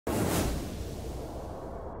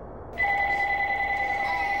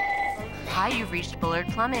Hi, you've reached Bullard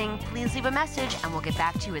Plumbing. Please leave a message and we'll get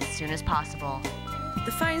back to you as soon as possible.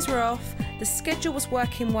 The phones were off, the schedule was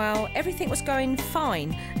working well, everything was going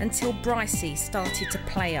fine until Brycey started to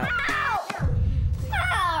play up.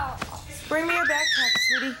 Bring me your backpack,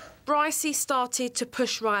 sweetie. Brycey started to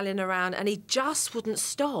push Rylan around and he just wouldn't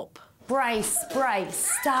stop. Bryce,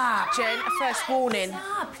 stop. Jen, a first warning.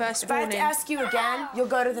 Stop. First if warning. I have to ask you again, you'll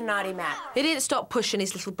go to the naughty mat. He didn't stop pushing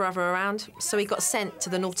his little brother around, so he got sent to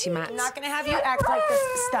the naughty mat. I'm not gonna have you act like this.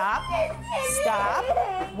 Stop.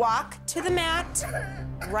 Stop. Walk to the mat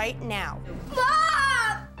right now.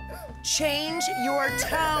 Mom! Change your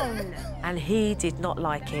tone. And he did not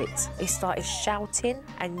like it. He started shouting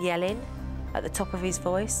and yelling at the top of his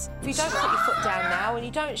voice. If you don't put your foot down now and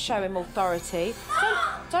you don't show him authority,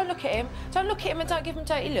 don't look at him. Don't look at him and don't give him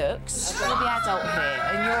dirty looks. You're the adult here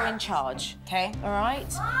and you're in charge, Okay. all right?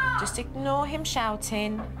 Just ignore him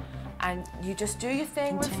shouting and you just do your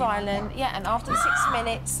thing with Rylan. Yeah, and after the 6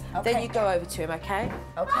 minutes, then you go over to him, okay?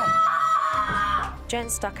 Okay. Jen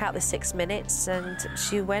stuck out the 6 minutes and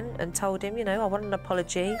she went and told him, you know, I want an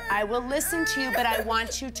apology. I will listen to you, but I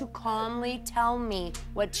want you to calmly tell me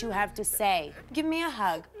what you have to say. Give me a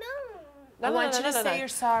hug. I want you to say you're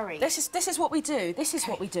sorry. This is what we do. This is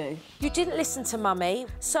what we do. You didn't listen to Mummy,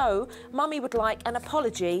 so Mummy would like an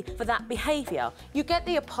apology for that behaviour. You get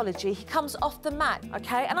the apology, he comes off the mat,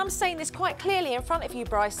 OK? And I'm saying this quite clearly in front of you,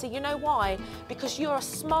 Brycey. You know why? Because you're a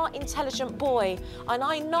smart, intelligent boy, and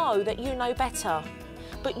I know that you know better.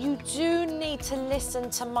 But you do need to listen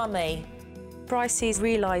to Mummy. Brycey's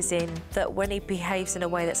realising that when he behaves in a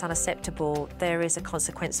way that's unacceptable, there is a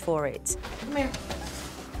consequence for it. Come here.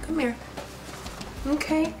 Come here.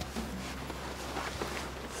 Okay.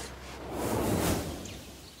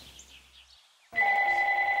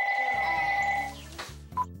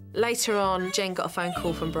 Later on, Jen got a phone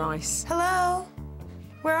call from Bryce. Hello?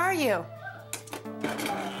 Where are you?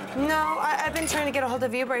 No, I've been trying to get a hold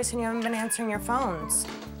of you, Bryce, and you haven't been answering your phones.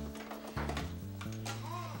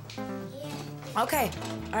 Okay.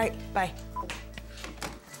 All right, bye.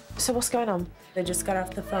 So what's going on? I just got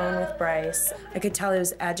off the phone with Bryce. I could tell he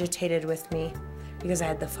was agitated with me because I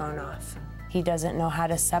had the phone off. He doesn't know how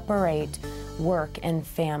to separate work and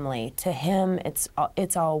family. To him, it's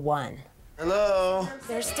all one. Hello.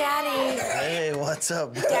 There's Daddy. Hey, what's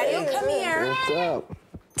up? Daddy, come here. What's up?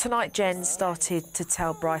 Tonight, Jen started to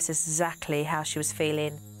tell Bryce exactly how she was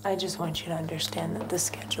feeling. I just want you to understand that the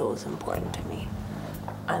schedule is important to me.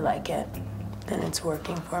 I like it, and it's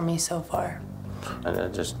working for me so far. And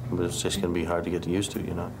it's just gonna be hard to get used to,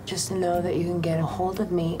 you know? Just know that you can get a hold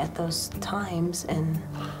of me at those times, and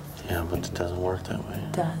Yeah, but it doesn't work that way.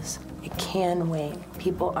 it does. It can wait.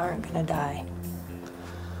 People aren't gonna die.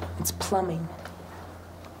 It's plumbing.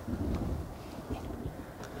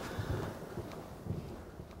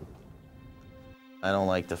 I don't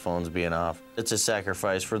like the phones being off. It's a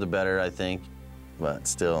sacrifice for the better, I think, but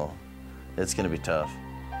still, it's gonna be tough.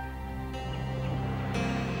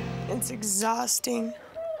 It's exhausting.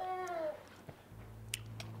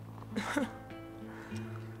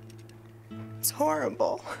 It's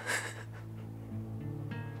horrible.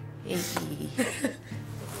 You're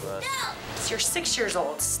 6 years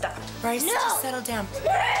old. Stop. Bryce, just settle down.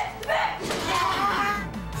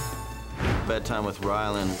 Bedtime with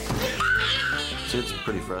Rylan, it's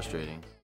pretty frustrating.